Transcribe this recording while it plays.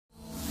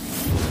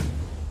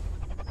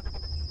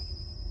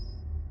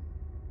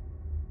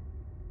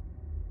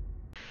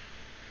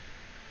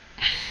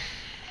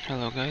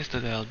Hello guys,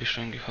 today I'll be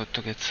showing you how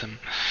to get some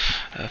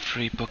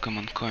free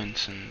Pokemon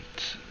coins and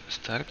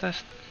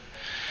stardust.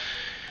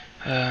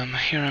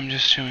 Here I'm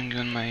just showing you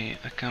on my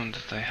account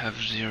that I have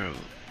 0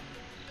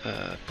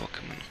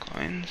 Pokemon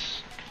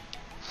coins,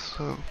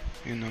 so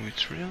you know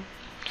it's real.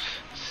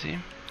 See?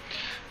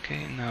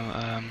 Okay,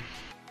 now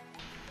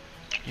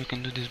you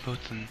can do this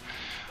both on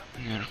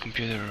your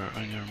computer or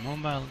on your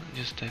mobile.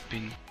 Just type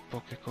in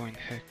pokécoin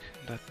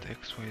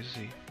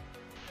hack.xyz.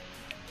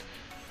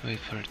 Wait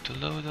for it to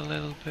load a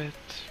little bit,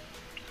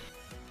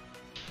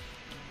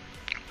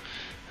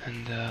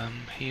 and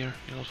here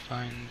you'll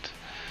find,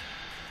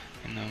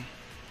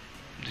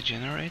 the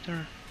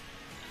generator.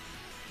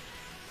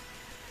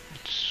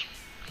 It's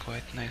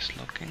quite nice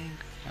looking.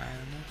 I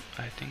don't know,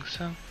 I think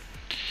so.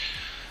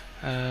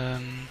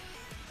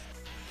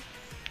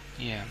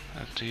 Yeah,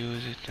 how to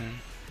use it, and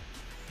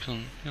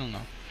you'll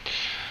know.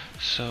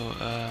 So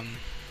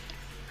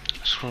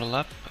scroll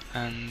up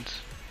and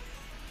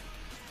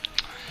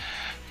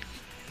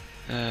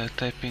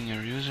type in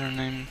your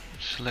username,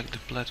 select the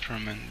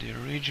platform and your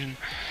region,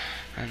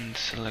 and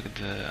select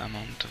the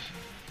amount of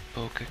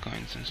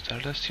pokécoins and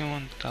stardust you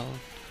want.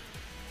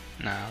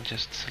 I'll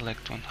just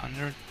select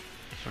 100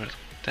 for a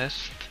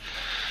test.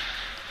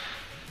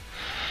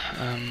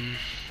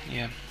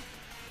 Yeah,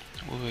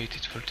 we'll wait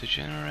it for it to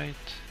generate.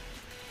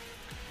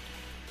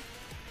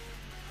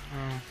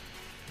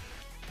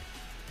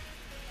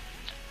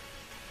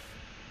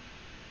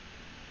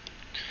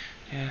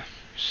 Yeah,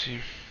 see,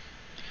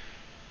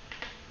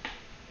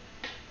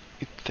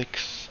 it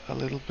takes a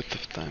little bit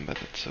of time,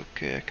 but it's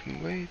okay, I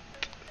can wait.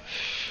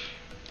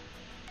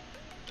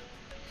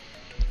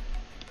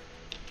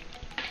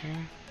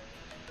 Okay.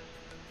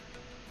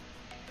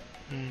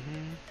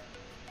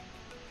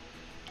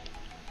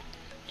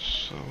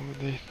 So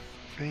they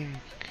think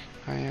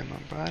I am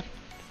a bot.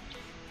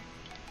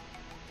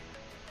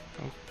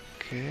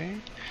 Okay.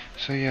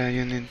 So yeah,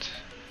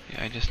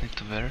 I just need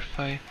to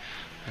verify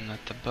I'm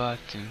not a bot.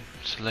 You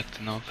select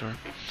an offer,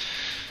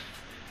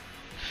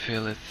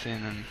 fill it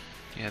in, and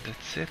yeah,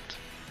 that's it.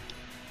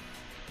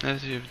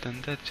 As you've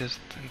done that, just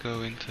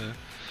go into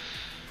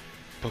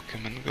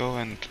Pokemon Go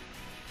and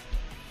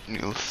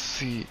you'll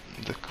see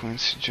the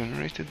coins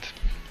generated.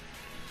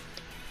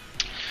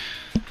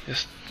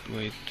 Just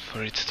wait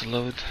for it to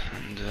load,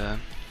 and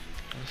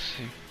we'll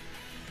see.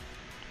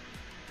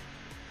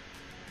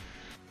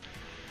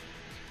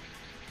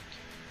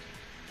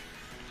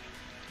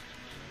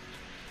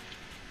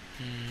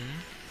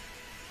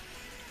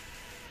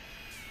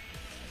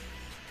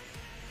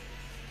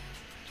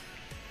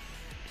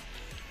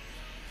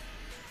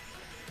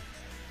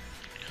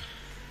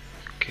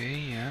 Okay,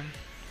 yeah.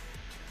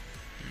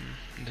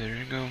 There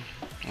you go,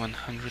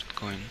 100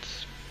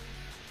 coins.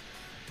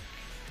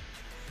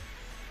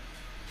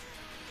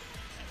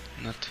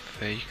 Not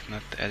fake,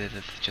 not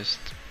edited, just,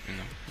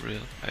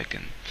 real. I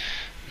can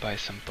buy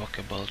some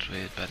Pokeballs with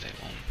it, but I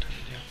won't,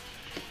 and yeah.